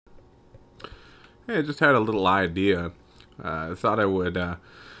Hey, I just had a little idea. I thought I would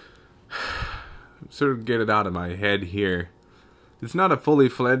sort of get it out of my head here. It's not a fully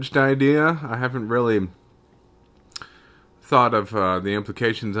fledged idea. I haven't really thought of the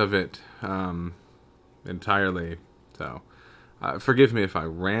implications of it entirely. So, forgive me if I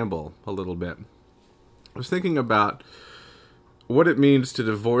ramble a little bit. I was thinking about what it means to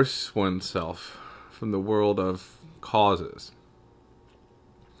divorce oneself from the world of causes.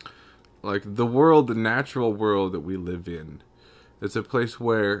 Like the natural world that we live in, is a place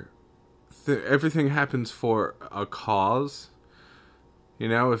where everything happens for a cause. You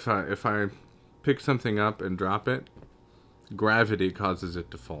know, if I pick something up and drop it, gravity causes it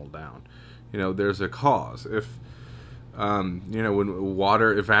to fall down. You know, there's a cause. If when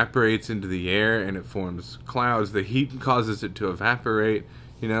water evaporates into the air and it forms clouds, the heat causes it to evaporate.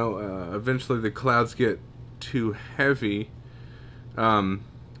 Eventually the clouds get too heavy.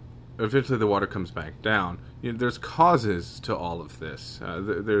 Eventually the water comes back down. There's causes to all of this.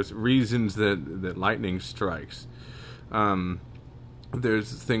 There's reasons that lightning strikes.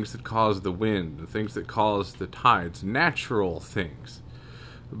 There's things that cause the wind, things that cause the tides, natural things.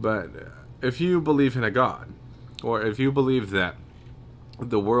 But if you believe in a God, or if you believe that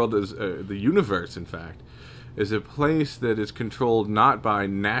the world is, the universe in fact, is a place that is controlled not by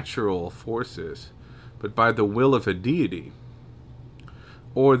natural forces, but by the will of a deity,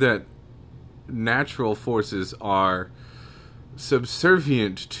 or that natural forces are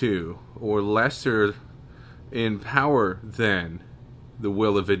subservient to or lesser in power than the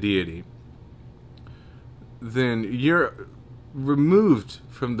will of a deity, then you're removed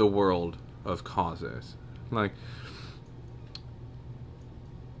from the world of causes. Like,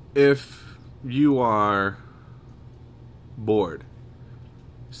 if you are bored,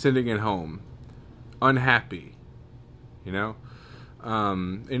 sitting at home, unhappy, in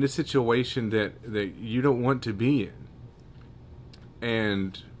a situation that you don't want to be in,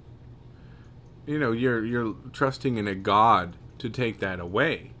 and you're trusting in a God to take that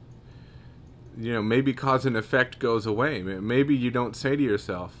away. Maybe cause and effect goes away. Maybe you don't say to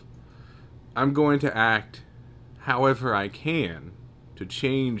yourself, I'm going to act however I can to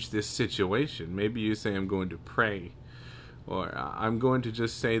change this situation. Maybe you say, I'm going to pray, or I'm going to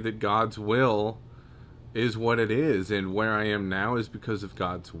just say that God's will is what it is, and where I am now is because of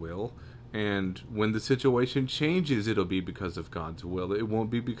God's will, and when the situation changes, it'll be because of God's will. It won't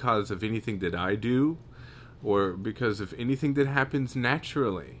be because of anything that I do, or because of anything that happens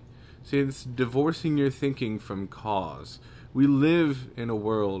naturally. See, it's divorcing your thinking from cause. We live in a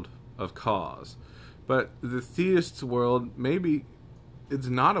world of cause, but the theist's world, maybe it's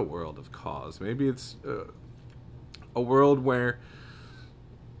not a world of cause. Maybe it's a world where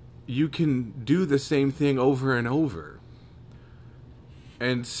you can do the same thing over and over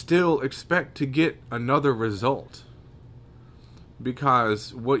and still expect to get another result,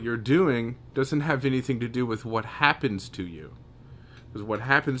 because what you're doing doesn't have anything to do with what happens to you, because what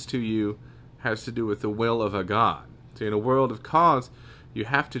happens to you has to do with the will of a God. So in a world of cause, you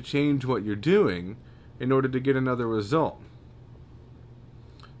have to change what you're doing in order to get another result.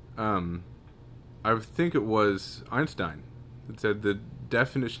 I think it was Einstein that said the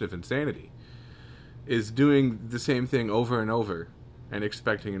definition of insanity is doing the same thing over and over and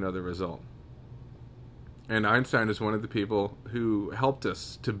expecting another result. And Einstein is one of the people who helped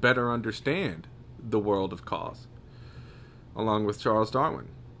us to better understand the world of cause, along with Charles Darwin.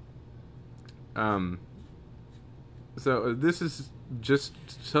 So this is just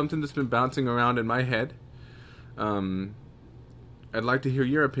something that's been bouncing around in my head. I'd like to hear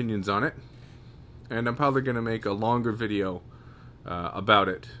your opinions on it, and I'm probably going to make a longer video about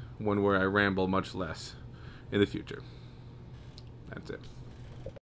it, one where I ramble much less in the future. That's it.